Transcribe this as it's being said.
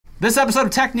This episode of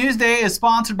Tech News Day is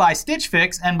sponsored by Stitch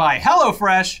Fix and by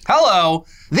HelloFresh. Hello!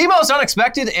 The most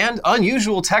unexpected and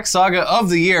unusual tech saga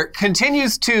of the year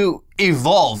continues to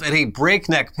evolve at a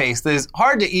breakneck pace that is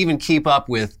hard to even keep up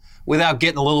with without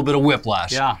getting a little bit of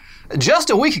whiplash. Yeah.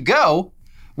 Just a week ago,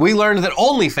 we learned that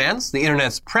OnlyFans, the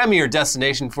internet's premier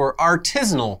destination for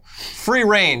artisanal,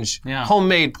 free-range,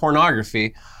 homemade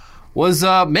pornography, was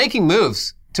making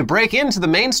moves to break into the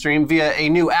mainstream via a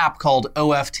new app called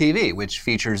OFTV, which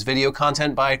features video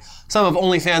content by some of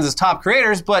OnlyFans' top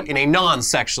creators, but in a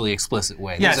non-sexually explicit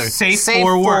way. Yeah, These are safe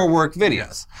for work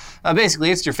videos.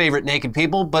 Basically, it's your favorite naked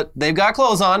people, but they've got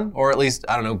clothes on, or at least,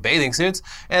 I don't know, bathing suits,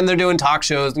 and they're doing talk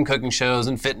shows and cooking shows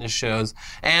and fitness shows.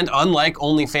 And unlike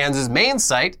OnlyFans' main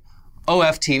site,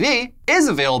 OFTV is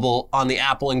available on the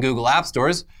Apple and Google app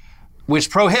stores, which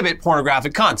prohibit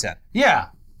pornographic content. Yeah,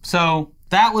 so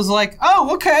that was like,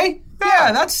 oh, okay.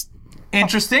 Yeah, that's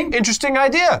interesting. Interesting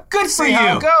idea. Good for See you.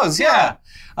 how it goes, yeah.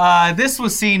 This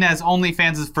was seen as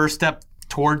OnlyFans' first step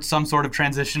towards some sort of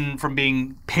transition from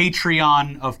being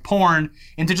Patreon of porn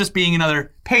into just being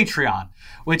another Patreon,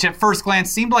 which at first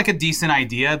glance seemed like a decent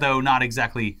idea, though not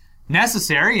exactly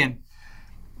necessary, and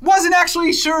wasn't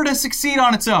actually sure to succeed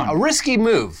on its own. A risky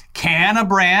move. Can a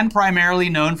brand primarily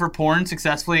known for porn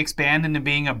successfully expand into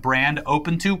being a brand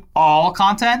open to all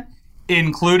content,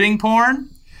 including porn?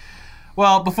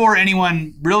 Well, before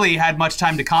anyone really had much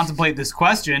time to contemplate this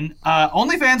question,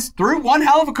 OnlyFans threw one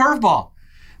hell of a curveball.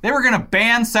 They were going to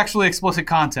ban sexually explicit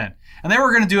content, and they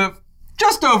were going to do it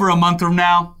just over a month from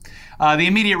now. The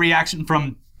immediate reaction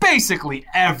from basically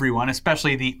everyone,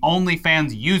 especially the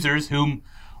OnlyFans users whom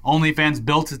OnlyFans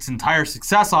built its entire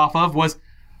success off of, was,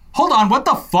 hold on, what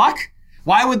the fuck?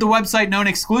 Why would the website known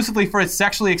exclusively for its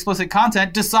sexually explicit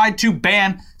content decide to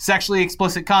ban sexually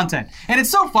explicit content? And it's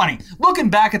so funny,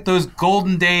 looking back at those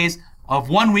golden days of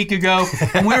 1 week ago,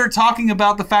 when we were talking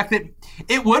about the fact that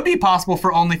it would be possible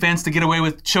for OnlyFans to get away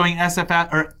with showing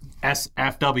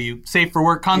SFW, safe for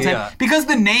work content, because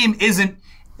the name isn't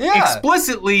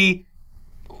explicitly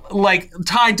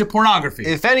tied to pornography.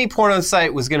 If any porno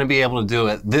site was going to be able to do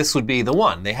it, this would be the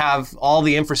one. They have all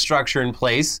the infrastructure in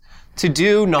place to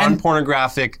do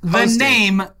non-pornographic hosting. The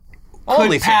name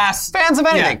Only could pass. Fans of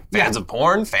anything. Fans of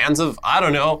porn, fans of, I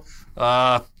don't know,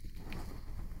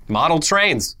 model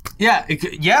trains. Yeah,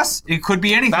 it could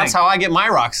be anything. That's how I get my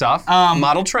rocks off.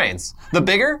 Model trains. The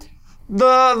bigger,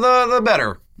 the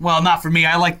better. Well, not for me.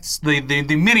 I like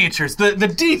the miniatures. The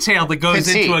detail that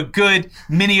goes into a good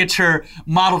miniature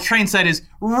model train set is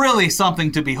really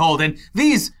something to behold. And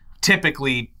these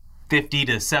typically 50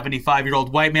 to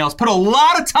 75-year-old white males put a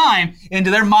lot of time into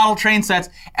their model train sets.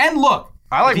 And look,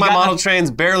 I like my model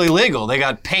trains barely legal. They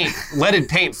got paint, leaded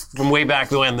paint from way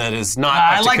back when that is not up to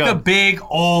I like code. the big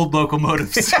old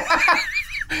locomotives.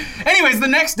 Anyways, the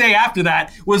next day after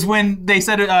that was when they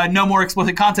said no more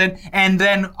explicit content, and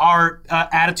then our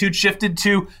attitude shifted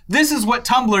to this is what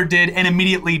Tumblr did and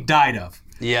immediately died of.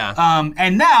 Yeah.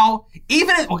 And now,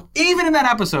 even in that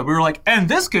episode, we were like, and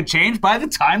this could change by the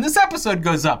time this episode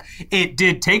goes up. It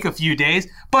did take a few days,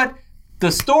 but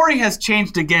the story has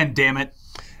changed again, damn it.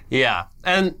 Yeah.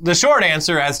 And the short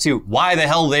answer as to why the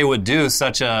hell they would do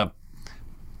such a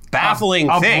baffling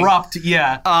thing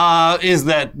is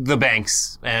that the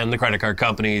banks and the credit card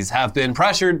companies have been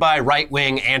pressured by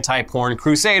right-wing anti-porn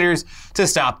crusaders to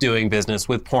stop doing business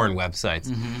with porn websites.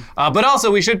 Mm-hmm. But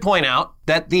also we should point out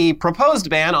that the proposed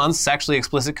ban on sexually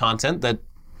explicit content that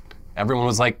everyone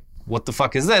was like, what the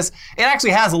fuck is this? It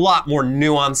actually has a lot more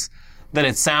nuance than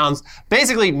it sounds.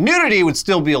 Basically, nudity would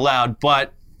still be allowed,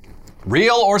 but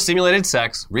real or simulated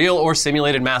sex, real or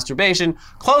simulated masturbation,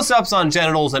 close-ups on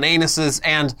genitals and anuses,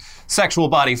 and sexual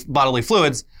bodily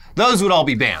fluids, those would all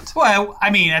be banned. Well, I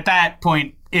mean, at that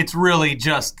point, it's really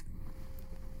just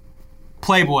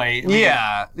Playboy.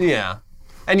 Yeah.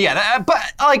 And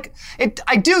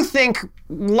I do think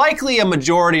likely a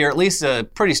majority, or at least a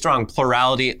pretty strong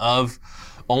plurality of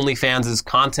OnlyFans'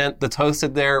 content that's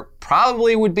hosted there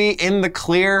probably would be in the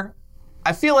clear.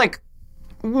 I feel like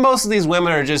most of these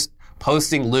women are just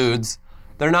posting lewds.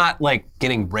 They're not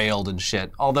getting railed and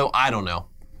shit. Although, I don't know.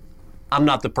 I'm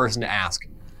not the person to ask.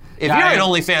 If you're an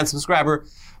OnlyFans subscriber,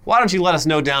 why don't you let us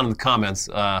know down in the comments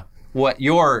what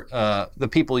the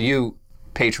people you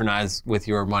patronize with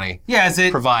your money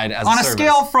provide as a service. On a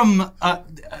scale from, I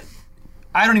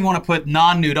don't even want to put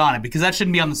non-nude on it because that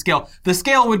shouldn't be on the scale. The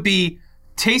scale would be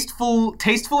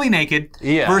tastefully naked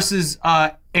versus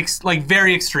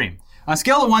very extreme. On a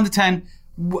scale of 1 to 10,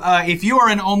 if you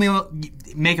are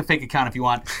make a fake account if you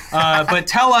want, but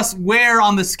tell us where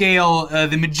on the scale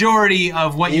the majority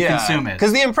of what you consume is.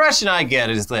 Because the impression I get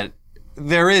is that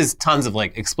there is tons of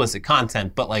like explicit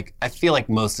content, but like I feel like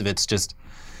most of it's just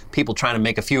people trying to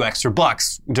make a few extra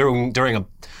bucks during a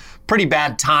pretty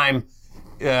bad time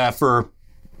for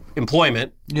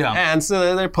employment. Yeah. And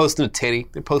so they're posting a titty,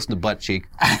 they're posting a butt cheek,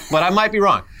 but I might be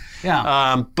wrong.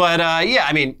 Yeah. Yeah,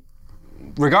 I mean,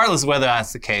 regardless of whether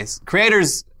that's the case,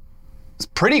 creators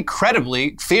pretty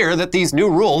credibly fear that these new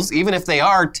rules, even if they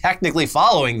are technically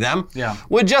following them,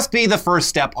 would just be the first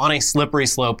step on a slippery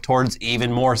slope towards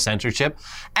even more censorship.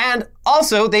 And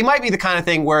also, they might be the kind of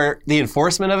thing where the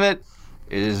enforcement of it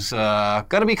is going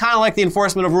to be kind of like the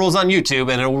enforcement of rules on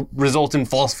YouTube, and it'll result in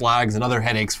false flags and other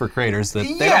headaches for creators that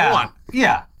they don't want.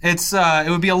 Yeah, it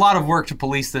would be a lot of work to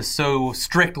police this so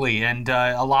strictly, and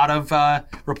a lot of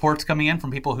reports coming in from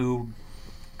people who,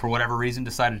 for whatever reason,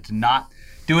 decided to not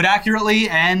do it accurately,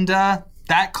 and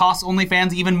that costs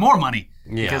OnlyFans even more money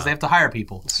because they have to hire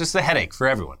people. It's just a headache for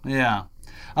everyone. Yeah.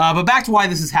 But back to why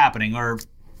this is happening, or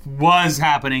was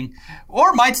happening,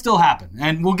 or might still happen,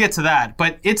 and we'll get to that.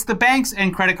 But it's the banks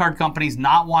and credit card companies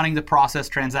not wanting to process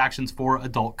transactions for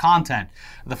adult content.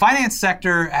 The finance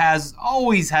sector has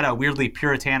always had a weirdly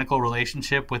puritanical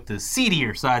relationship with the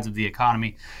seedier sides of the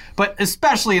economy, but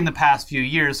especially in the past few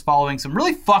years following some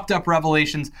really fucked up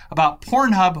revelations about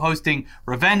Pornhub hosting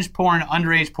revenge porn,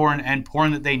 underage porn, and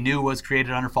porn that they knew was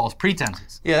created under false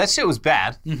pretenses. Yeah, that shit was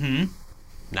bad.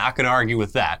 Not going to argue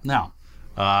with that. No.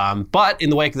 But in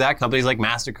the wake of that, companies like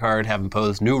MasterCard have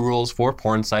imposed new rules for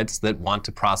porn sites that want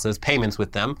to process payments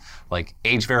with them, like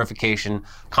age verification,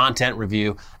 content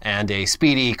review, and a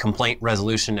speedy complaint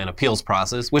resolution and appeals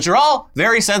process, which are all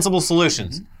very sensible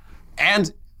solutions.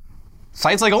 And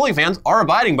sites like OnlyFans are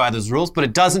abiding by those rules, but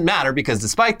it doesn't matter because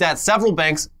despite that, several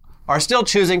banks are still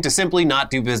choosing to simply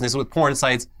not do business with porn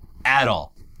sites at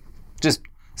all. Just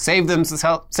save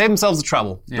themselves the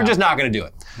trouble. We're just not going to do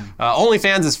it.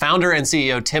 OnlyFans' founder and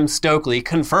CEO Tim Stokely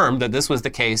confirmed that this was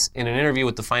the case in an interview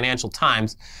with the Financial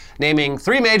Times, naming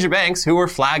 3 major banks who were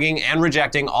flagging and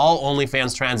rejecting all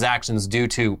OnlyFans transactions due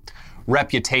to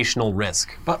reputational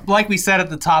risk. But like we said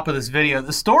at the top of this video,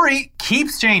 the story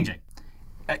keeps changing.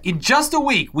 In just a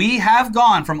week, we have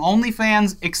gone from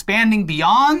OnlyFans expanding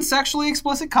beyond sexually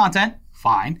explicit content,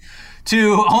 fine,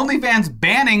 to OnlyFans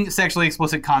banning sexually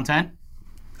explicit content,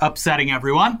 upsetting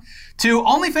everyone, to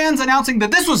OnlyFans announcing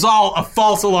that this was all a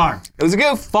false alarm. It was a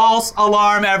goof. False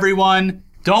alarm, everyone.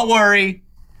 Don't worry.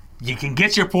 You can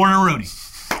get your porn-a-rooney.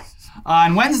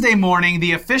 On Wednesday morning,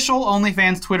 the official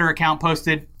OnlyFans Twitter account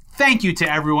posted, "Thank you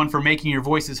to everyone for making your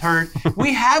voices heard.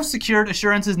 We have secured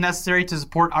assurances necessary to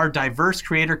support our diverse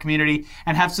creator community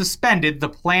and have suspended the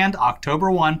planned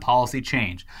October 1 policy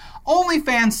change.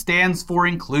 OnlyFans stands for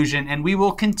inclusion, and we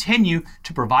will continue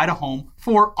to provide a home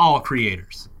for all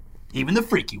creators, even the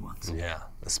freaky ones." Yeah,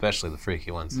 especially the freaky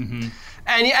ones.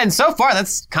 And so far,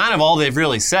 that's kind of all they've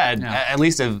really said, at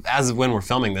least as of when we're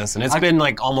filming this. And it's been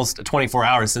like almost 24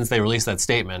 hours since they released that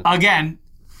statement. Again,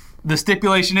 the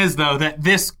stipulation is, though, that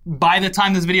this, by the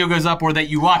time this video goes up or that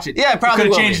you watch it, it probably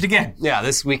could have changed again. Yeah,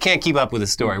 we can't keep up with the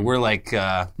story. We're like...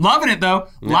 loving it, though.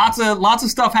 Yeah. Lots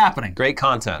of stuff happening. Great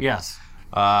content. Yes.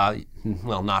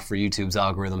 Well, not for YouTube's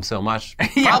algorithm so much.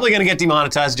 Probably going to get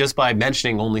demonetized just by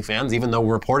mentioning OnlyFans, even though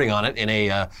we're reporting on it in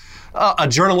a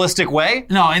journalistic way.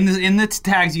 No, in the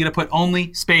tags, you got to put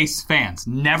only space fans.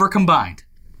 Never combined.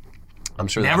 I'm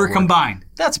sure never combined.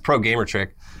 That's a pro gamer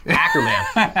trick. Hacker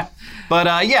man.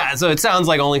 But yeah, so it sounds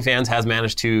like OnlyFans has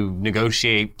managed to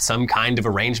negotiate some kind of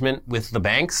arrangement with the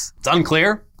banks. It's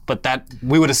unclear, but that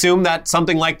we would assume that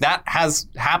something like that has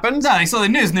happened. No, they saw the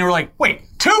news and they were like, wait,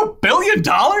 $2 billion?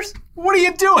 What are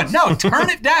you doing? No, turn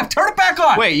it down. Turn it back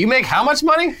on. Wait, you make how much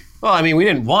money? Well, I mean, we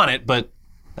didn't want it, but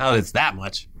now it's that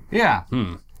much. Yeah.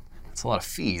 That's a lot of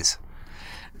fees.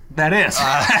 That is.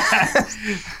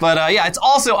 But yeah, it's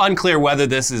also unclear whether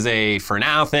this is a for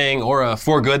now thing or a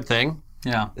for good thing.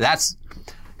 Yeah. That's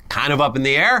kind of up in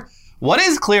the air. What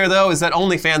is clear, though, is that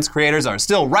OnlyFans creators are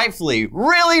still rightfully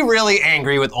really, really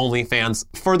angry with OnlyFans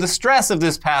for the stress of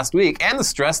this past week and the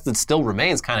stress that still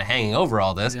remains kind of hanging over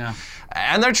all this. Yeah.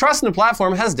 And their trust in the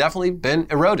platform has definitely been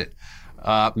eroded.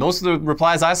 Most of the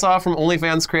replies I saw from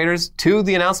OnlyFans creators to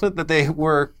the announcement that they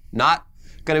were not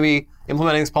going to be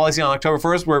implementing this policy on October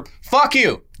 1st were, fuck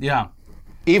you. Yeah.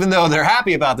 Even though they're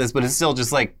happy about this, but it's still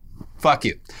just like, fuck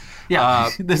you. Yeah.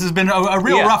 This has been a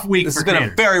real rough week This for has been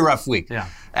creators. a very rough week. Yeah.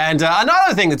 And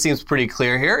another thing that seems pretty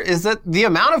clear here is that the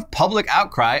amount of public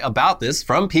outcry about this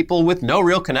from people with no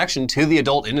real connection to the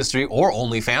adult industry or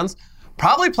OnlyFans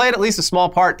probably played at least a small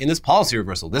part in this policy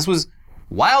reversal. This was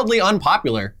wildly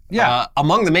unpopular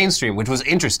among the mainstream, which was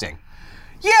interesting.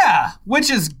 Yeah, which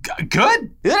is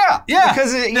good. Yeah. Yeah.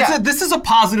 Because this is a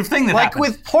positive thing that happened.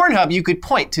 With Pornhub, you could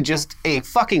point to just a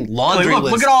fucking laundry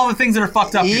list. Look at all the things that are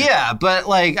fucked up here. Yeah, but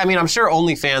I'm sure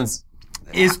OnlyFans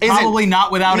is probably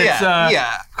not without its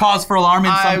cause for alarm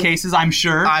in some cases, I'm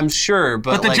sure. I'm sure,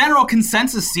 but the general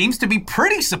consensus seems to be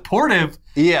pretty supportive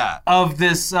of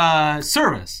this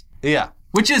service. Yeah.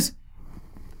 Which is,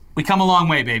 we come a long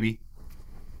way, baby.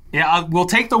 Yeah, we'll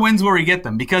take the wins where we get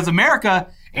them, because America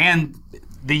and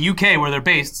the UK, where they're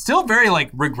based, still very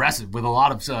regressive with a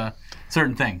lot of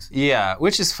certain things. Yeah,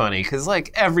 which is funny, because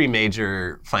every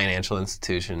major financial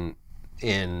institution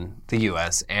in the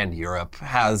US and Europe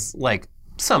has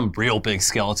some real big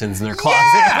skeletons in their closet.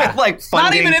 Yeah! Funding,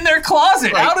 not even in their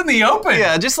closet, out in the open.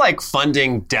 Yeah, just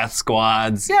funding death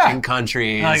squads in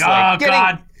countries.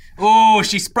 God. Oh,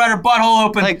 she spread her butthole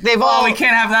open. We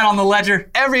can't have that on the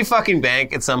ledger. Every fucking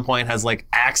bank at some point has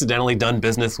accidentally done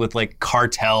business with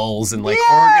cartels and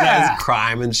organized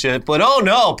crime and shit. But oh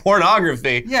no,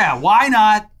 pornography. Yeah, why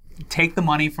not take the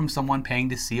money from someone paying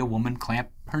to see a woman clamp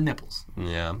her nipples?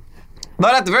 Yeah.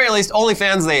 But at the very least,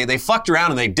 OnlyFans, they fucked around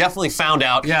and they definitely found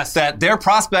out that their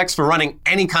prospects for running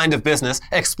any kind of business,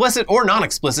 explicit or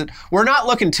non-explicit, were not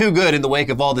looking too good in the wake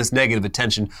of all this negative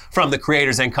attention from the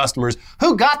creators and customers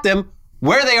who got them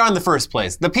where they are in the first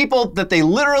place. The people that they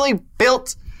literally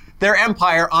built their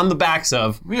empire on the backs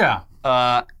of. Yeah.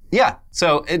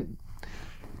 So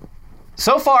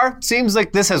far, seems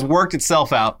like this has worked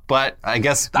itself out, but I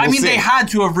guess we'll see. They had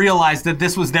to have realized that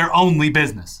this was their only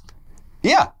business.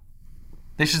 Yeah.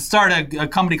 They should start a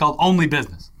company called Only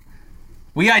Business.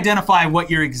 We identify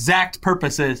what your exact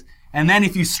purpose is, and then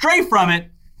if you stray from it,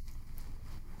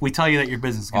 we tell you that your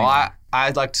business is going to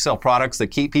I'd like to sell products that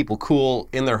keep people cool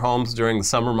in their homes during the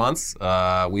summer months.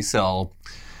 We sell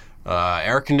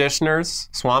air conditioners,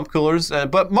 swamp coolers,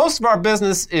 but most of our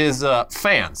business is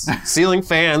fans, ceiling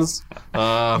fans.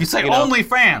 You say only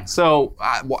fans. So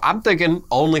I'm thinking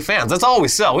only fans. That's all we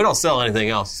sell. We don't sell anything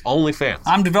else. Only fans.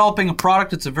 I'm developing a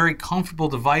product. It's a very comfortable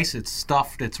device. It's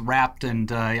stuffed, it's wrapped,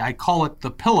 and I call it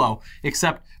the pillow,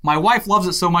 except my wife loves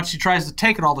it so much she tries to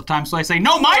take it all the time, so I say,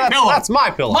 no, my pillow. That's my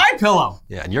pillow. My pillow.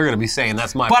 Yeah, and you're going to be saying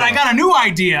that's my pillow. But I got a new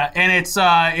idea, and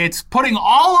it's putting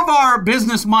all of our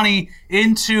business money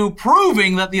into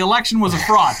proving that the election was a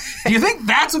fraud. Do you think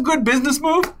that's a good business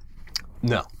move?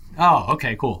 No. Oh,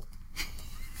 okay, cool.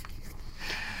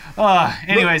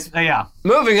 Yeah.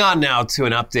 Moving on now to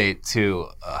an update to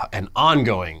an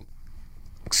ongoing,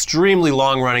 extremely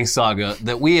long-running saga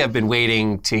that we have been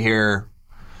waiting to hear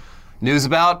news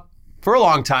about for a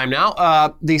long time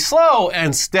now. The slow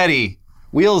and steady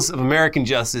wheels of American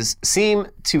justice seem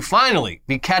to finally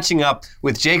be catching up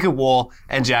with Jacob Wohl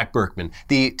and Jack Burkman,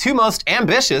 the two most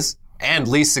ambitious and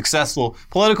least successful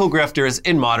political grifters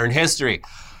in modern history.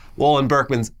 Wohl and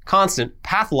Burkman's constant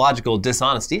pathological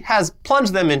dishonesty has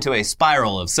plunged them into a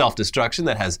spiral of self-destruction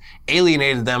that has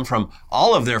alienated them from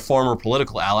all of their former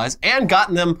political allies and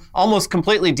gotten them almost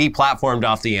completely deplatformed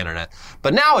off the internet.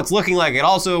 But now it's looking like it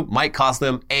also might cost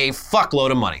them a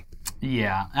fuckload of money.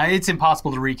 Yeah, it's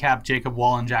impossible to recap Jacob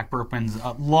Wohl and Jack Burkman's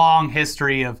long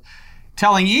history of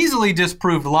telling easily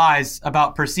disproved lies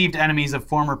about perceived enemies of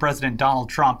former President Donald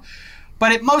Trump.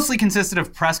 But it mostly consisted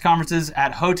of press conferences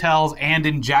at hotels and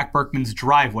in Jack Burkman's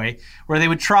driveway, where they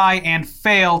would try and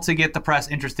fail to get the press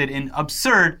interested in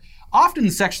absurd,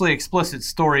 often sexually explicit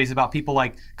stories about people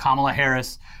like Kamala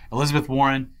Harris, Elizabeth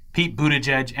Warren, Pete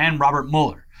Buttigieg, and Robert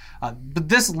Mueller. But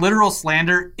this literal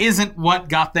slander isn't what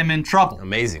got them in trouble.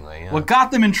 Amazingly, yeah. What got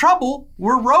them in trouble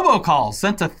were robocalls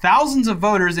sent to thousands of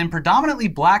voters in predominantly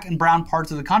black and brown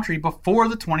parts of the country before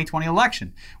the 2020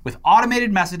 election, with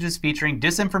automated messages featuring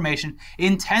disinformation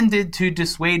intended to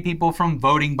dissuade people from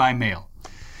voting by mail.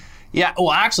 Yeah,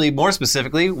 well, actually, more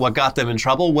specifically, what got them in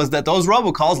trouble was that those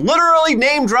robocalls literally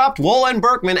name-dropped Wohl and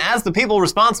Burkman as the people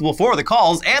responsible for the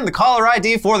calls, and the caller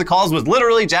ID for the calls was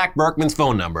literally Jack Burkman's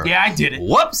phone number. Yeah, I did it.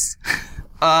 Whoops!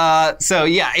 So,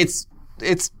 yeah, this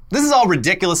is all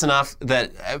ridiculous enough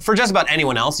that for just about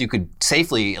anyone else, you could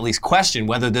safely at least question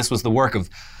whether this was the work of,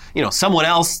 someone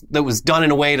else that was done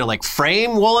in a way to,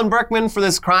 frame Wohl and Burkman for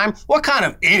this crime. What kind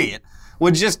of idiot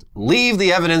would just leave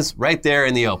the evidence right there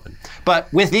in the open?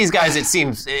 But with these guys, it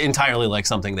seems entirely like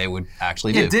something they would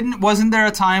actually do. Wasn't there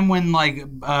a time when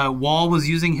Wohl was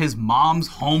using his mom's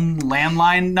home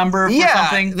landline number for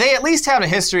something? Yeah, they at least have a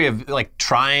history of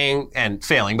trying and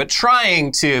failing, but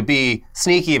trying to be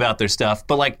sneaky about their stuff.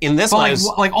 But in this one,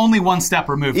 only one step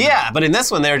removed. Yeah, but in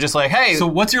this one, they're just like, hey. So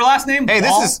what's your last name? Hey,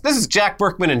 this is Jack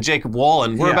Burkman and Jacob Wohl,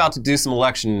 and we're about to do some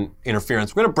election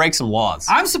interference. We're gonna break some laws.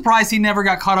 I'm surprised he never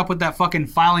got caught up with that fucking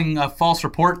filing a false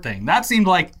report thing. That seemed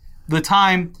like the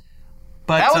time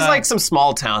But that was like some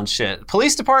small town shit.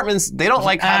 Police departments, they don't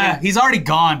like having... He's already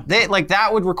gone. That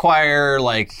would require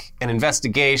like an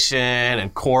investigation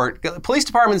and court. Police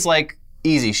departments like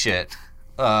easy shit.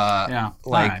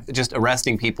 Just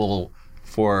arresting people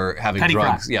for having petty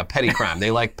drugs. Crime. Yeah, petty crime.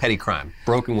 They like petty crime.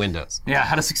 Broken windows. Yeah,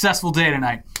 had a successful day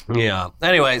tonight. Yeah.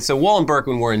 Anyway, so Wohl and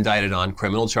Berkman were indicted on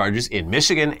criminal charges in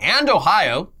Michigan and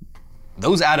Ohio.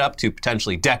 Those add up to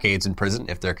potentially decades in prison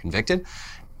if they're convicted.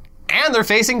 And they're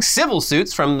facing civil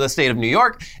suits from the state of New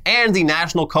York and the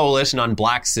National Coalition on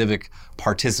Black Civic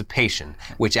Participation,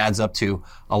 which adds up to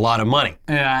a lot of money.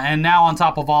 Yeah, and now on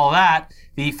top of all of that,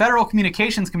 the Federal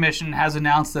Communications Commission has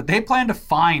announced that they plan to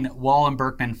fine Wohl and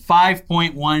Berkman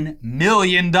 $5.1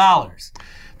 million.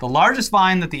 The largest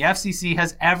fine that the FCC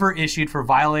has ever issued for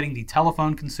violating the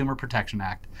Telephone Consumer Protection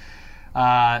Act.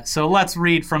 So let's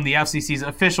read from the FCC's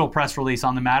official press release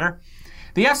on the matter.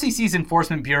 The FCC's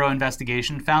Enforcement Bureau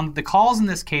investigation found that the calls in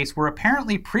this case were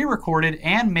apparently pre-recorded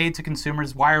and made to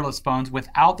consumers' wireless phones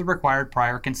without the required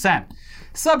prior consent.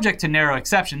 Subject to narrow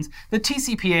exceptions, the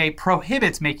TCPA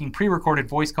prohibits making pre-recorded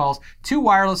voice calls to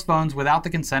wireless phones without the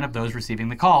consent of those receiving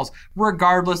the calls,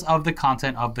 regardless of the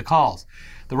content of the calls.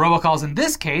 The robocalls in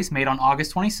this case, made on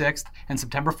August 26th and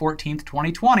September 14th,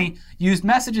 2020, used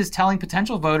messages telling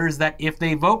potential voters that if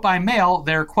they vote by mail,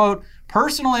 their, quote,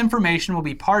 personal information will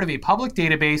be part of a public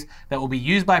database that will be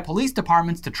used by police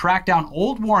departments to track down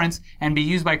old warrants and be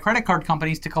used by credit card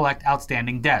companies to collect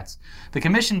outstanding debts. The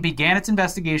commission began its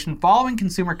investigation following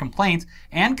consumer complaints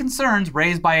and concerns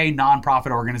raised by a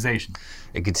nonprofit organization.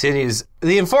 It continues,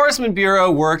 the Enforcement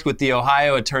Bureau worked with the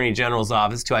Ohio Attorney General's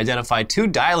office to identify 2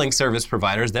 dialing service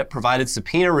providers that provided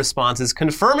subpoena responses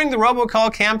confirming the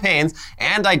robocall campaigns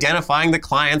and identifying the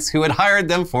clients who had hired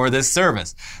them for this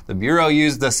service. The Bureau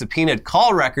used the subpoenaed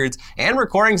call records and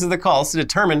recordings of the calls to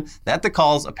determine that the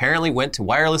calls apparently went to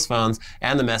wireless phones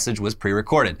and the message was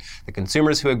pre-recorded. The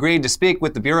consumers who agreed to speak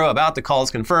with the Bureau about the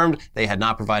calls confirmed they had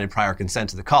not provided prior consent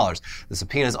to the callers. The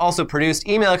subpoenas also produced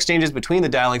email exchanges between the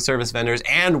dialing service vendors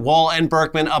and Wohl and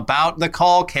Berkman about the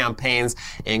call campaigns,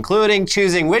 including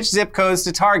choosing which zip codes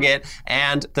to target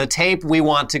and the tape we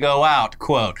want to go out,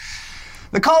 quote.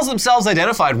 The calls themselves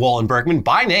identified Wohl and Berkman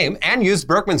by name and used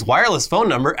Berkman's wireless phone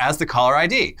number as the caller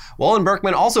ID. Wohl and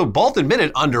Berkman also both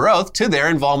admitted under oath to their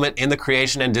involvement in the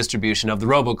creation and distribution of the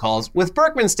robocalls, with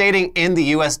Berkman stating in the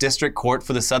U.S. District Court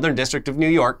for the Southern District of New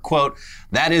York, quote,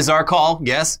 that is our call,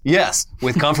 yes, yes,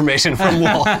 with confirmation from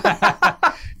Wohl.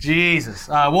 Jesus.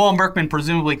 Wohl and Berkman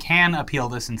presumably can appeal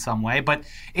this in some way, but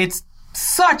it's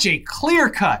such a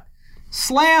clear-cut,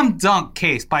 slam dunk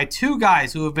case by 2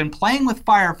 guys who have been playing with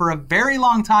fire for a very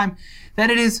long time that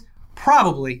it is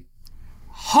probably,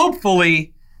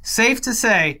 hopefully, safe to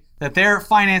say that their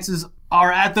finances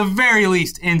are at the very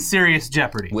least in serious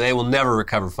jeopardy. They will never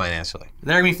recover financially.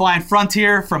 They're going to be flying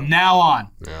Frontier from now on.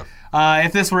 Yeah.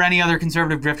 If this were any other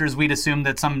conservative grifters, we'd assume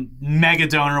that some mega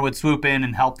donor would swoop in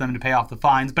and help them to pay off the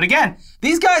fines. But again,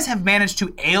 these guys have managed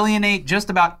to alienate just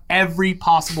about every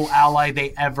possible ally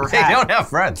they ever had. They don't have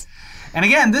friends. And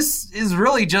again, this is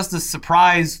really just a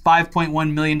surprise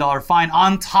 $5.1 million fine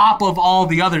on top of all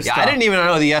the other stuff. I didn't even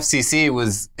know the FCC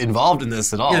was involved in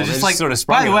this at all. Yeah, just like, sort of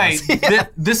sprung by the way,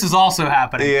 this is also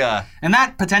happening. Yeah. And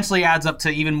that potentially adds up to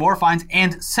even more fines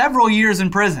and several years in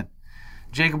prison.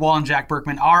 Jacob Wohl and Jack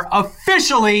Berkman are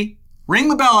officially, ring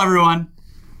the bell everyone,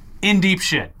 in deep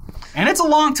shit. And it's a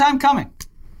long time coming.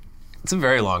 It's a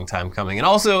very long time coming. And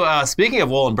also, speaking of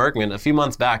Wohl and Berkman, a few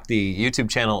months back, the YouTube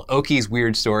channel Oki's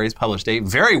Weird Stories published a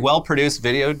very well-produced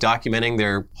video documenting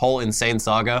their whole insane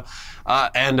saga.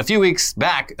 And a few weeks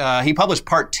back, he published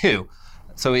part 2.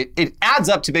 So it adds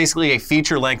up to basically a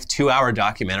feature-length 2-hour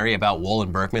documentary about Wohl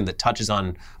and Berkman that touches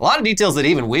on a lot of details that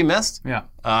even we missed. Yeah.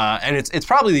 And it's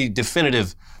probably the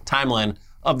definitive timeline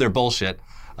of their bullshit.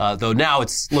 Though now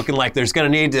it's looking like there's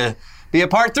going to need to be a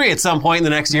part 3 at some point in the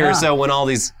next year or so when all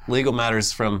these legal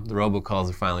matters from the robocalls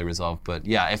are finally resolved. But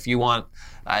yeah, if you want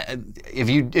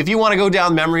to go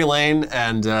down memory lane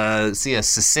and see a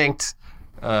succinct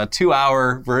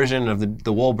 2-hour version of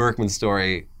the Wohl Berkman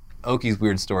story, Oki's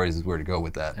Weird Stories is where to go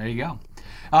with that. There you go.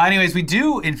 Anyways, we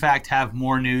do, in fact, have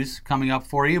more news coming up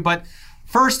for you, but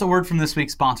first, a word from this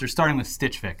week's sponsor, starting with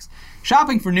Stitch Fix.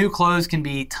 Shopping for new clothes can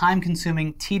be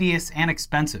time-consuming, tedious, and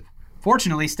expensive.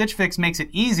 Fortunately, Stitch Fix makes it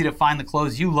easy to find the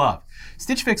clothes you love.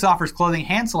 Stitch Fix offers clothing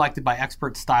hand-selected by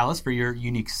expert stylists for your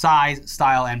unique size,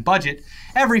 style, and budget.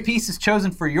 Every piece is chosen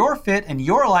for your fit and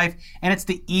your life, and it's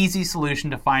the easy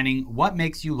solution to finding what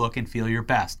makes you look and feel your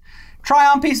best. Try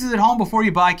on pieces at home before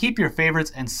you buy, keep your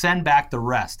favorites, and send back the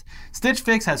rest. Stitch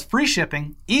Fix has free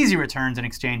shipping, easy returns and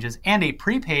exchanges, and a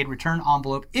prepaid return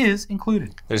envelope is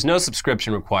included. There's no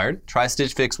subscription required. Try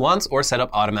Stitch Fix once or set up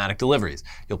automatic deliveries.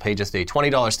 You'll pay just a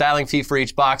 $20 styling fee for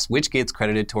each box, which gets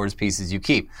credited towards pieces you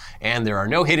keep. And there are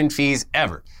no hidden fees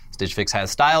ever. Stitch Fix has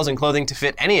styles and clothing to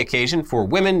fit any occasion for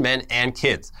women, men, and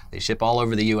kids. They ship all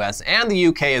over the US and the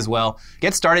UK as well.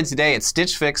 Get started today at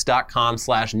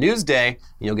stitchfix.com/newsday, and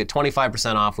you'll get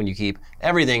 25% off when you keep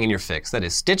everything in your fix. That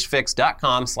is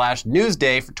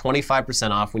stitchfix.com/newsday for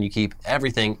 25% off when you keep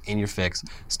everything in your fix.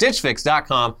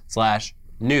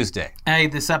 stitchfix.com/newsday. Hey,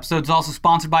 this episode's also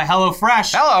sponsored by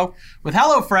HelloFresh. Hello. With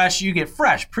HelloFresh, you get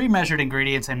fresh, pre-measured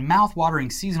ingredients and mouth-watering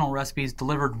seasonal recipes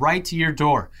delivered right to your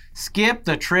door. Skip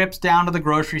the trips down to the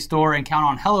grocery store and count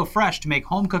on HelloFresh to make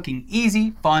home cooking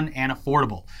easy, fun, and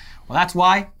affordable. Well, that's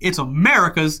why it's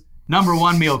America's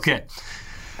 #1 meal kit.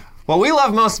 What we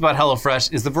love most about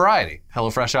HelloFresh is the variety.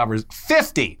 HelloFresh offers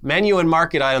 50 menu and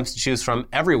market items to choose from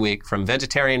every week, from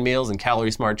vegetarian meals and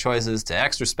calorie-smart choices to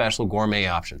extra special gourmet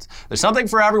options. There's something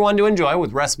for everyone to enjoy,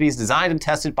 with recipes designed and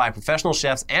tested by professional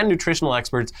chefs and nutritional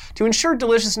experts to ensure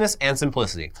deliciousness and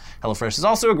simplicity. HelloFresh is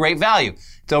also a great value.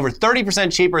 It's over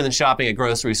 30% cheaper than shopping at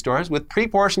grocery stores, with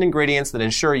pre-portioned ingredients that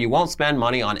ensure you won't spend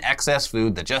money on excess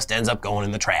food that just ends up going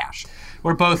in the trash.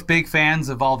 We're both big fans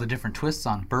of all the different twists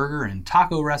on burger and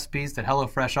taco recipes that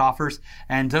HelloFresh offers,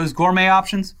 and those gourmet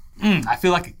options, I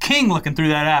feel like a king looking through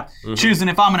that app, choosing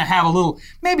if I'm going to have a little,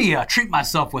 maybe treat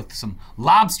myself with some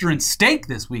lobster and steak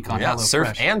this week on HelloFresh.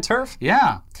 Surf and turf.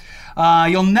 Yeah.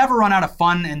 You'll never run out of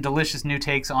fun and delicious new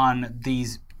takes on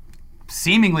these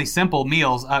seemingly simple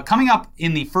meals. Coming up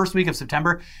in the first week of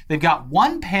September, they've got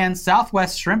one-pan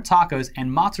Southwest shrimp tacos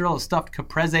and mozzarella stuffed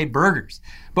caprese burgers,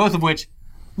 both of which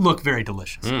look very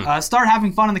delicious. Start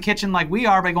having fun in the kitchen like we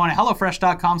are by going to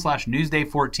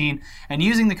HelloFresh.com/Newsday14 and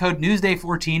using the code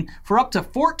Newsday14 for up to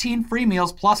 14 free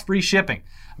meals plus free shipping.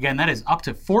 Again, that is up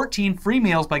to 14 free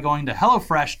meals by going to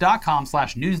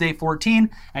HelloFresh.com/Newsday14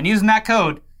 and using that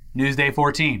code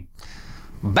Newsday14.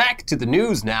 Back to the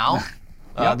news now.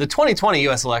 The 2020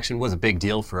 U.S. election was a big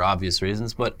deal for obvious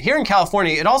reasons, but here in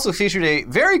California, it also featured a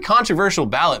very controversial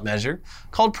ballot measure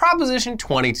called Proposition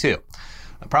 22.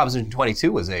 Proposition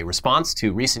 22 was a response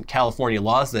to recent California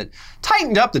laws that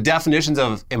tightened up the definitions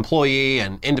of employee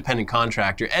and independent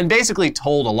contractor and basically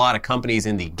told a lot of companies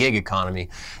in the gig economy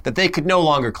that they could no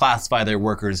longer classify their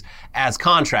workers as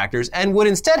contractors and would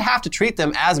instead have to treat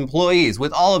them as employees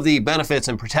with all of the benefits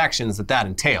and protections that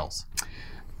entails.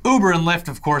 Uber and Lyft,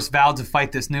 of course, vowed to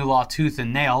fight this new law tooth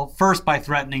and nail, first by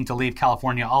threatening to leave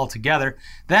California altogether,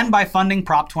 then by funding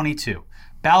Prop 22.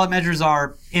 Ballot measures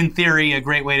are, in theory, a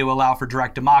great way to allow for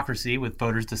direct democracy, with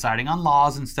voters deciding on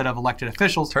laws instead of elected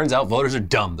officials. Turns out voters are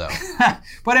dumb, though.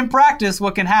 But in practice,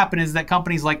 what can happen is that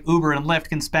companies like Uber and Lyft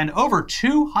can spend over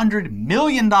 $200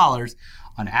 million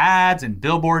on ads and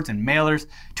billboards and mailers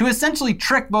to essentially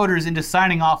trick voters into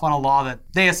signing off on a law that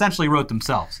they essentially wrote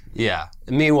themselves. Yeah.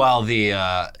 Meanwhile, the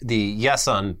yes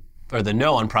on, or the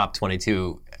no on Prop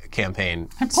 22 campaign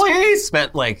please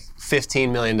spent like $15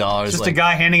 million. Just a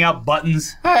guy handing out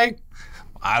buttons. Hey,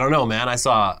 I don't know, man. I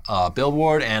saw a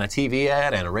billboard and a TV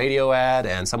ad and a radio ad,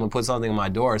 and someone put something on my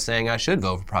door saying I should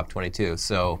vote for Prop 22.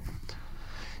 So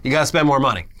you got to spend more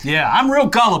money. Yeah, I'm real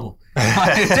gullible.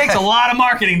 It takes a lot of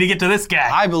marketing to get to this guy.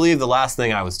 I believe the last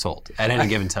thing I was told at any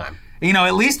given time. You know,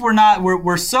 at least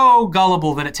we're so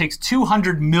gullible that it takes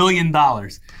 $200 million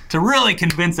to really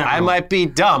convince everyone. I might be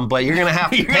dumb, but you're going to have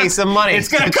to pay some money. It's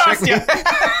going to cost you.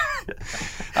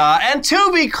 And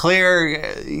to be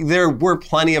clear, there were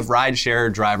plenty of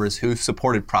rideshare drivers who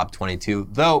supported Prop 22,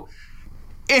 though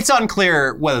it's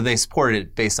unclear whether they supported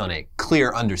it based on a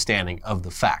clear understanding of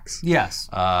the facts. Yes.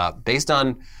 Based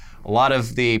on a lot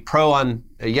of the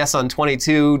yes on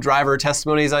 22 driver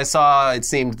testimonies I saw, it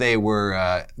seemed they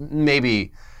were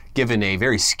maybe given a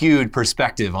very skewed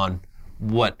perspective on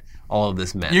what all of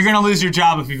this meant. You're going to lose your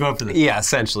job if you vote for this. Yeah,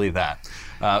 essentially that.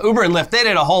 Uber and Lyft, they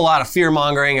did a whole lot of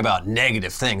fear-mongering about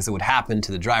negative things that would happen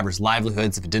to the drivers'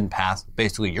 livelihoods if it didn't pass.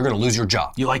 Basically, you're going to lose your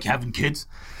job. You like having kids?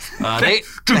 We're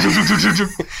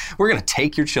going to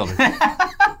take your children.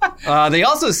 They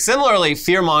also similarly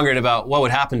fear-mongered about what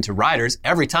would happen to riders.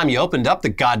 Every time you opened up the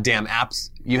goddamn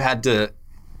apps, you had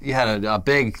a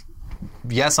big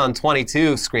yes on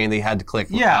 22 screen that you had to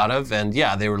click out of. And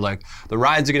yeah, they were like, the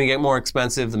rides are going to get more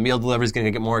expensive, the meal delivery is going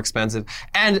to get more expensive.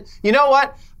 And you know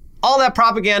what? all that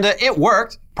propaganda, it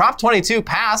worked. Prop 22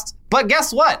 passed. But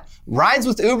guess what? Rides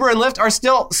with Uber and Lyft are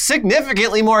still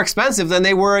significantly more expensive than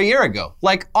they were a year ago.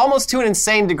 Like, almost to an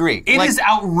insane degree. It is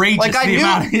outrageous. Like,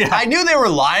 I knew they were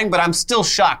lying, but I'm still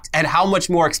shocked at how much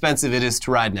more expensive it is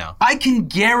to ride now. I can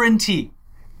guarantee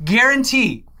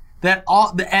that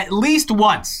at least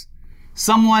once,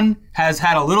 someone has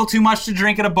had a little too much to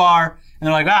drink at a bar, and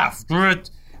they're like,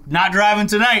 not driving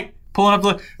tonight. Pulling up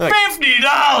the $50.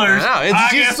 I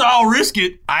guess I'll risk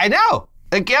it. I know.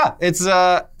 Like, yeah, it's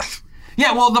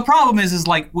Yeah, well, the problem is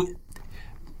like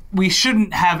we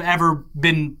shouldn't have ever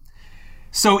been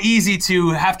so easy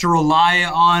to have to rely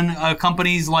on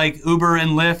companies like Uber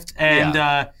and Lyft,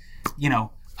 and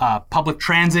public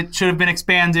transit should have been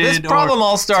expanded. This problem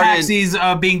all started. Taxis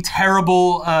being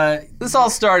terrible. This all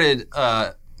started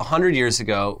 100 years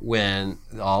ago when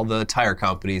all the tire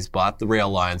companies bought the rail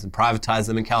lines and privatized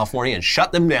them in California and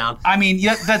shut them down. I mean,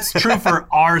 yeah, that's true for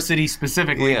our city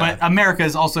specifically, but America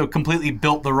is also completely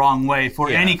built the wrong way for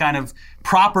any kind of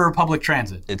proper public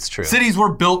transit. It's true. Cities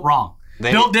were built wrong.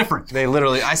 Built different. They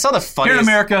literally, I saw the funniest. Here in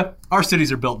America, our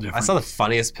cities are built different. I saw the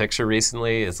funniest picture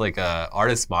recently. It's like a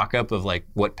artist mock-up of like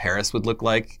what Paris would look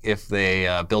like if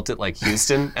they built it like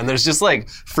Houston. And there's just like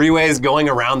freeways going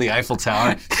around the Eiffel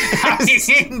Tower.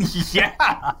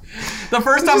 Yeah. The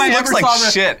first time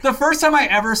the first time I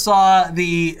ever saw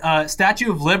the Statue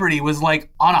of Liberty was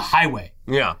like on a highway.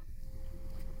 Yeah.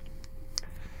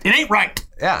 It ain't right.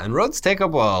 Yeah, and roads take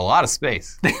up a lot of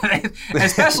space.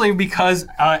 Especially because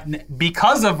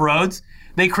of roads,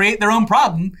 they create their own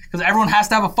problem because everyone has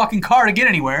to have a fucking car to get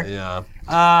anywhere.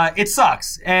 Yeah. It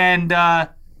sucks. And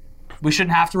we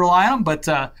shouldn't have to rely on them,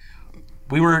 but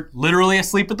we were literally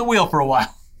asleep at the wheel for a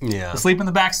while. Yeah. Asleep in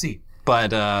the back seat.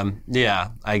 But yeah,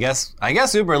 I guess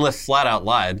Uber and Lyft flat out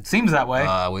lied. Seems that way.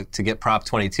 To get Prop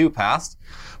 22 passed.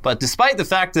 But despite the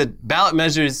fact that ballot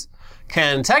measures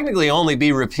can technically only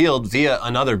be repealed via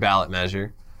another ballot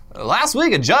measure, last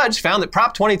week a judge found that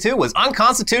Prop 22 was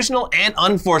unconstitutional and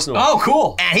unenforceable. Oh,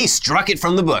 cool. And he struck it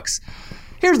from the books.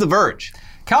 Here's The Verge.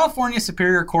 California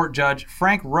Superior Court Judge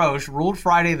Frank Roche ruled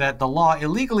Friday that the law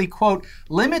illegally, quote,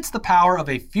 limits the power of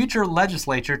a future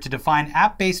legislature to define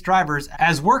app-based drivers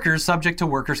as workers subject to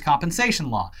workers' compensation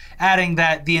law, adding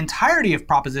that the entirety of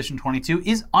Proposition 22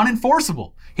 is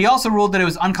unenforceable. He also ruled that it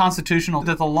was unconstitutional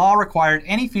that the law required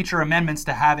any future amendments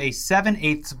to have a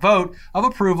 7/8 vote of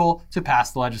approval to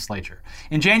pass the legislature.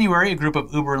 In January, a group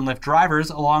of Uber and Lyft drivers,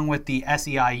 along with the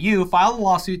SEIU, filed a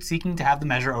lawsuit seeking to have the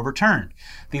measure overturned.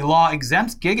 The law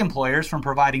exempts gig employers from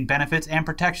providing benefits and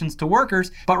protections to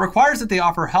workers, but requires that they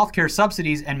offer healthcare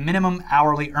subsidies and minimum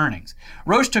hourly earnings.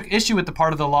 Roche took issue with the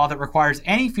part of the law that requires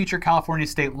any future California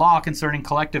state law concerning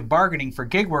collective bargaining for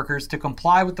gig workers to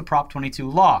comply with the Prop 22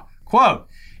 law. Quote,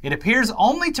 it appears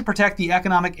only to protect the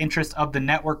economic interest of the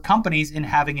network companies in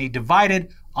having a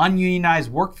divided,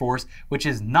 ununionized workforce, which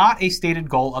is not a stated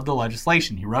goal of the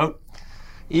legislation, he wrote.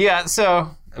 Yeah,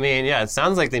 so, I mean, yeah, it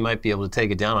sounds like they might be able to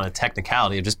take it down on a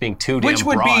technicality of just being too damn broad. Which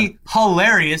would be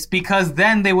hilarious, because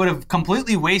then they would have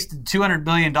completely wasted $200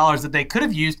 billion that they could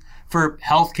have used for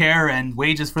health care and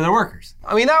wages for their workers.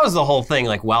 I mean, that was the whole thing,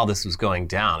 like, while this was going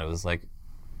down.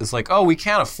 It's like, oh, we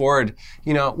can't afford,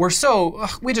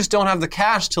 we just don't have the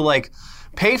cash to, like,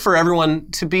 pay for everyone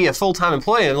to be a full-time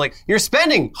employee. And, like, you're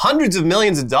spending hundreds of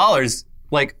millions of dollars,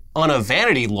 like, on a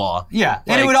vanity law. Yeah.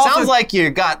 And it would also, sounds like you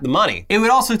got the money. It would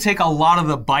also take a lot of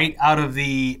the bite out of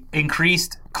the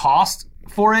increased cost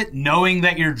for it, knowing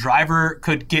that your driver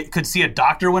could see a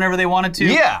doctor whenever they wanted to.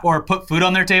 Yeah. Or put food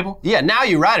on their table. Yeah, now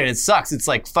you ride it, it sucks. It's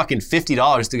like fucking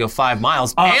 $50 to go 5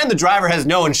 miles, and the driver has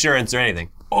no insurance or anything.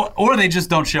 Or they just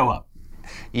don't show up.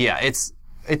 Yeah, it's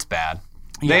bad.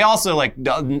 Yeah. They also, like,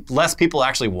 less people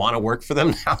actually want to work for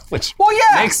them now, which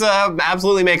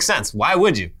absolutely makes sense. Why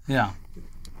would you? Yeah.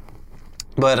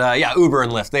 But, Uber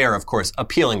and Lyft, they are, of course,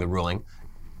 appealing the ruling.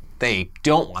 They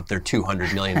don't want their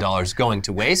 $200 million going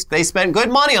to waste. They spent good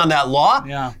money on that law,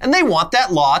 and they want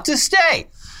that law to stay.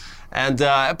 And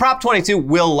Prop 22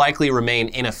 will likely remain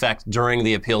in effect during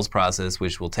the appeals process,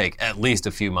 which will take at least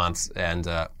a few months. And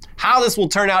how this will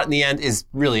turn out in the end is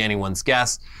really anyone's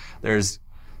guess. There's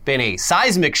been a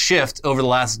seismic shift over the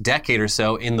last decade or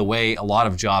so in the way a lot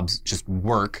of jobs just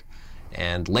work,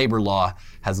 and labor law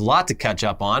has a lot to catch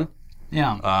up on.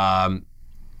 Yeah.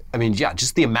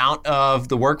 Just the amount of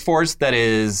the workforce that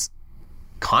is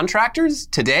contractors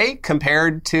today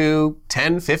compared to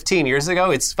 10, 15 years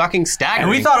ago, it's fucking staggering. And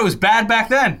we thought it was bad back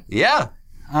then. Yeah.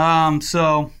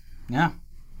 Yeah.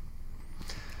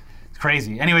 It's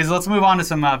crazy. Anyways, let's move on to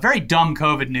some very dumb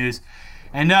COVID news.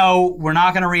 And no, we're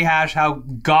not going to rehash how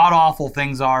god-awful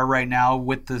things are right now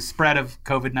with the spread of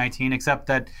COVID-19, except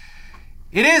that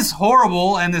It is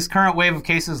horrible, and this current wave of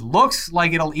cases looks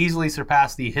like it'll easily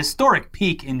surpass the historic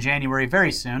peak in January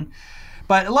very soon.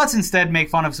 But let's instead make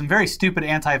fun of some very stupid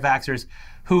anti-vaxxers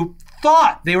who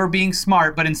thought they were being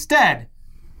smart, but instead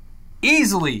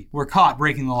easily were caught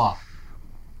breaking the law.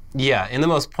 Yeah, in the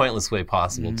most pointless way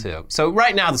possible, too. So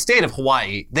right now, the state of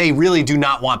Hawaii, they really do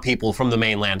not want people from the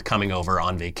mainland coming over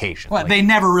on vacation. Well, they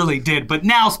never really did, but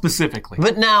now specifically.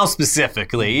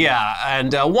 Yeah.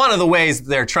 And one of the ways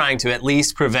they're trying to at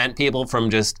least prevent people from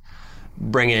just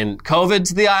bringing COVID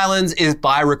to the islands is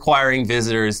by requiring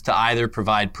visitors to either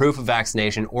provide proof of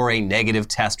vaccination or a negative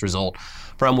test result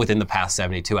from within the past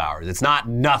 72 hours. It's not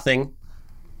nothing,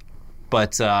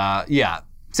 but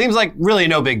seems like really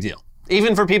no big deal.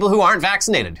 Even for people who aren't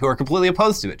vaccinated, who are completely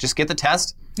opposed to it. Just get the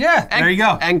test. Yeah, there you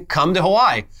go. And come to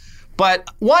Hawaii. But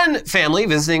one family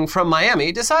visiting from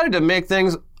Miami decided to make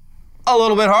things a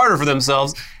little bit harder for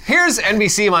themselves. Here's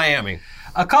NBC Miami.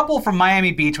 A couple from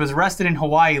Miami Beach was arrested in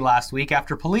Hawaii last week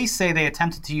after police say they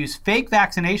attempted to use fake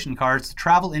vaccination cards to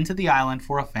travel into the island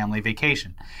for a family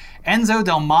vacation. Enzo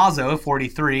Del Mazo,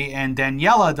 43, and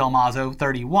Daniela Del Mazo,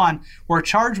 31, were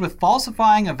charged with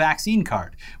falsifying a vaccine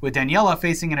card, with Daniela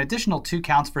facing an additional 2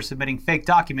 counts for submitting fake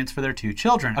documents for their 2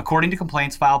 children, according to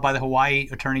complaints filed by the Hawaii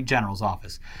Attorney General's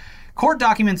office. Court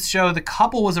documents show the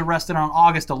couple was arrested on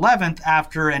August 11th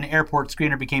after an airport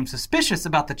screener became suspicious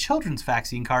about the children's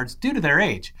vaccine cards due to their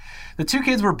age. The 2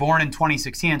 kids were born in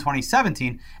 2016 and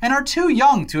 2017 and are too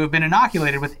young to have been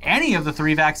inoculated with any of the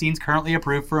 3 vaccines currently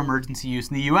approved for emergency use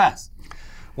in the U.S.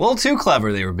 A little too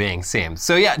clever they were being, seems.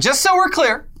 So yeah, just so we're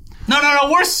clear. No,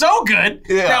 we're so good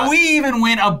that we even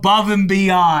went above and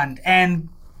beyond and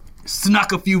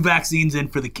snuck a few vaccines in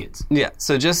for the kids. Yeah,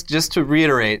 so just to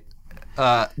reiterate,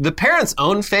 the parents'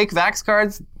 own fake vax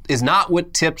cards is not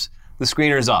what tipped the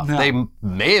screeners off. No. They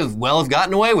may have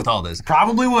gotten away with all this.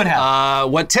 Probably would have.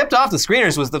 What tipped off the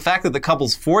screeners was the fact that the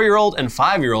couple's 4-year-old and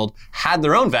 5-year-old had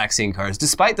their own vaccine cards,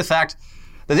 despite the fact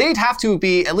that they'd have to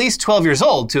be at least 12 years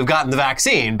old to have gotten the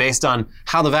vaccine based on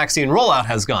how the vaccine rollout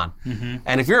has gone. Mm-hmm.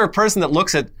 And if you're a person that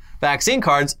looks at vaccine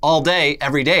cards all day,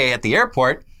 every day at the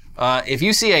airport, if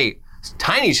you see a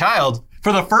tiny child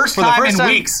For the first time in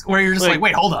weeks, where you're just like,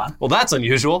 wait, hold on. Well, that's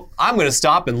unusual. I'm going to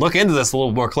stop and look into this a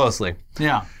little more closely.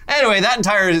 Yeah. Anyway, that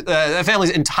family's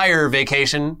entire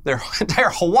vacation, their entire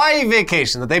Hawaii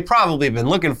vacation that they've probably been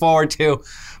looking forward to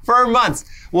for months,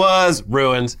 was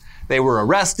ruined. They were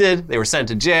arrested. They were sent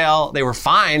to jail. They were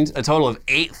fined a total of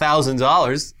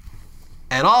 $8,000.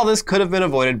 And all this could have been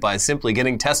avoided by simply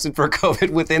getting tested for COVID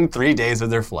within 3 days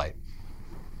of their flight.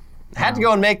 Had to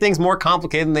go and make things more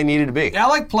complicated than they needed to be. Yeah, I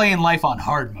like playing life on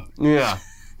hard mode. Yeah.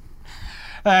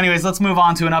 Anyways, let's move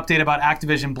on to an update about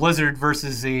Activision Blizzard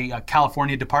versus the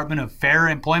California Department of Fair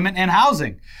Employment and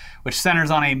Housing, which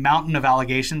centers on a mountain of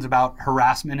allegations about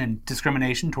harassment and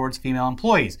discrimination towards female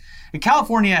employees. And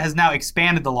California has now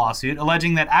expanded the lawsuit,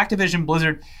 alleging that Activision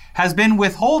Blizzard has been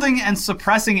withholding and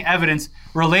suppressing evidence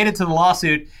related to the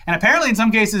lawsuit, and apparently in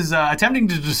some cases attempting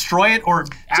to destroy it or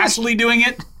actually doing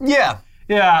it. Yeah.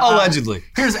 Yeah. Allegedly.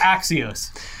 Here's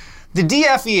Axios. The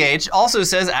DFEH also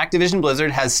says Activision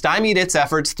Blizzard has stymied its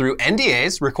efforts through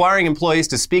NDAs, requiring employees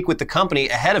to speak with the company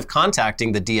ahead of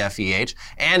contacting the DFEH,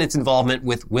 and its involvement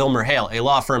with WilmerHale, a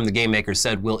law firm the game makers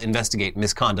said will investigate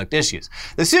misconduct issues.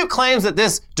 The suit claims that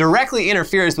this directly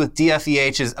interferes with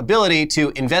DFEH's ability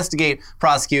to investigate,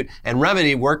 prosecute, and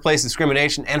remedy workplace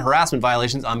discrimination and harassment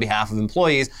violations on behalf of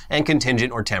employees and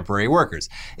contingent or temporary workers.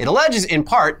 It alleges in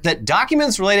part that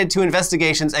documents related to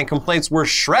investigations and complaints were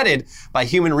shredded by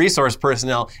human resource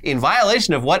personnel in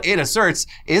violation of what it asserts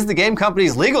is the game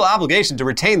company's legal obligation to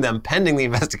retain them pending the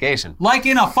investigation. Like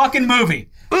in a fucking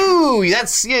movie. Ooh,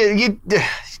 that's you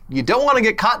don't want to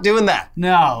get caught doing that.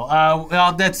 No,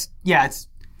 well, it's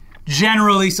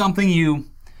generally something you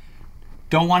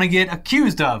don't want to get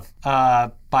accused of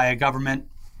by a government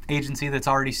agency that's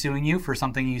already suing you for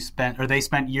something they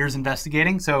spent years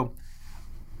investigating. So,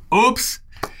 oops.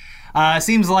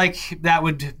 Seems like that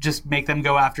would just make them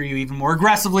go after you even more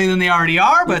aggressively than they already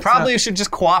are. But probably should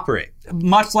just cooperate.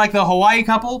 Much like the Hawaii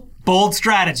couple, bold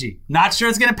strategy. Not sure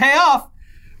it's going to pay off,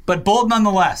 but bold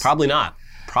nonetheless. Probably not.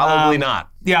 Probably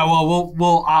not. Yeah, well,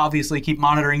 we'll obviously keep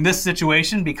monitoring this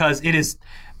situation because it is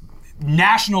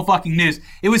national fucking news.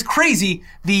 It was crazy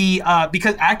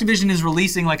because Activision is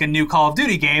releasing like a new Call of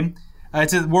Duty game.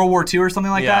 It's a World War II or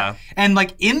something like that. And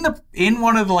like in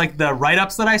one of the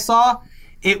write-ups that I saw,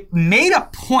 it made a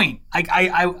point.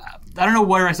 I don't know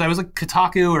where I saw it. It was like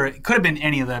Kotaku, or it could have been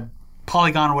any of the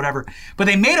Polygon or whatever. But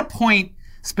they made a point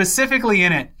specifically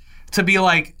in it to be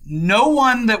like, no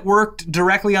one that worked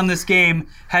directly on this game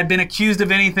had been accused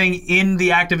of anything in the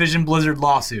Activision Blizzard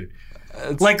lawsuit.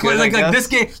 Like this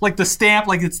game, like the stamp,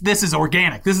 like this is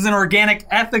organic. This is an organic,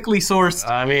 ethically sourced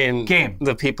game.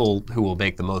 The people who will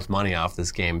make the most money off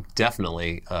this game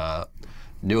definitely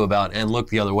knew about and looked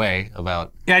the other way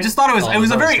about. Yeah, I just thought it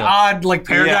was a very odd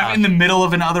paragraph in the middle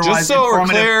of an otherwise just so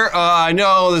informative. We're clear, I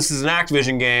know this is an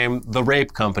Activision game, the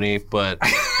rape company, but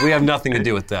we have nothing to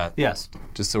do with that. Yes.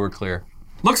 Just so we're clear.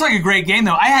 Looks like a great game,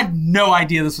 though. I had no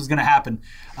idea this was going to happen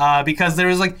because there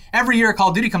was every year Call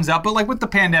of Duty comes out, but with the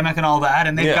pandemic and all that,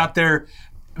 and they've got their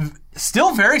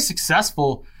still very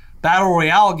successful Battle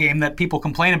Royale game that people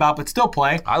complain about but still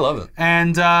play. I love it.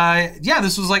 And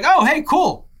this was oh, hey,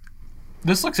 cool.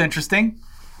 This looks interesting.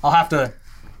 I'll have to,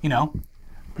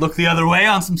 look the other way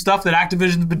on some stuff that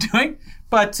Activision's been doing.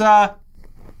 But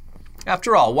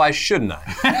after all, why shouldn't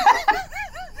I?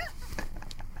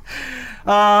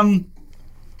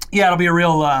 It'll be a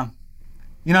real,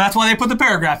 that's why they put the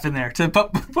paragraph in there, to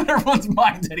put everyone's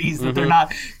minds at ease that they're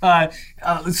not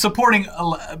supporting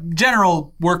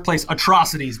general workplace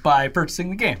atrocities by purchasing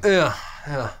the game. Yeah.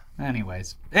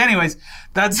 Anyways,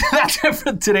 that's it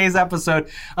for today's episode.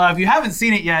 If you haven't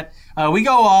seen it yet, we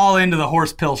go all into the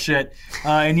horse pill shit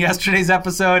in yesterday's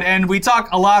episode, and we talk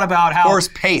a lot about how... Horse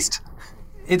paste.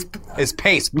 It's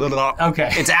paste. Blah, blah, blah. Okay.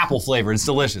 It's apple flavored. It's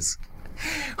delicious.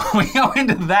 We go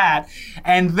into that,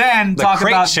 and then talk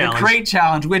about the crate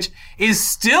challenge, which is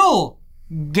still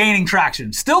gaining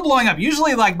traction, still blowing up.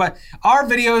 Usually, but our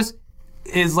videos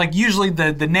is usually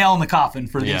the nail in the coffin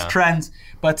for these trends,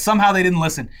 but somehow they didn't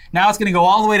listen. Now it's going to go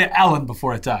all the way to Ellen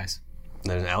before it dies.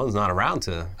 And Ellen's not around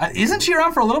to... isn't she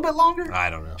around for a little bit longer? I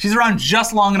don't know. She's around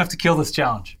just long enough to kill this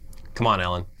challenge. Come on,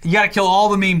 Ellen. You got to kill all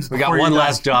the memes before we got one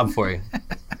last job for you.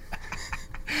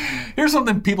 Here's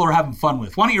something people are having fun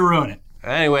with. Why don't you ruin it?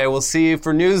 Anyway, we'll see you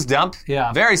for News Dump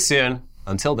very soon.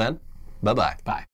 Until then, bye-bye. Bye.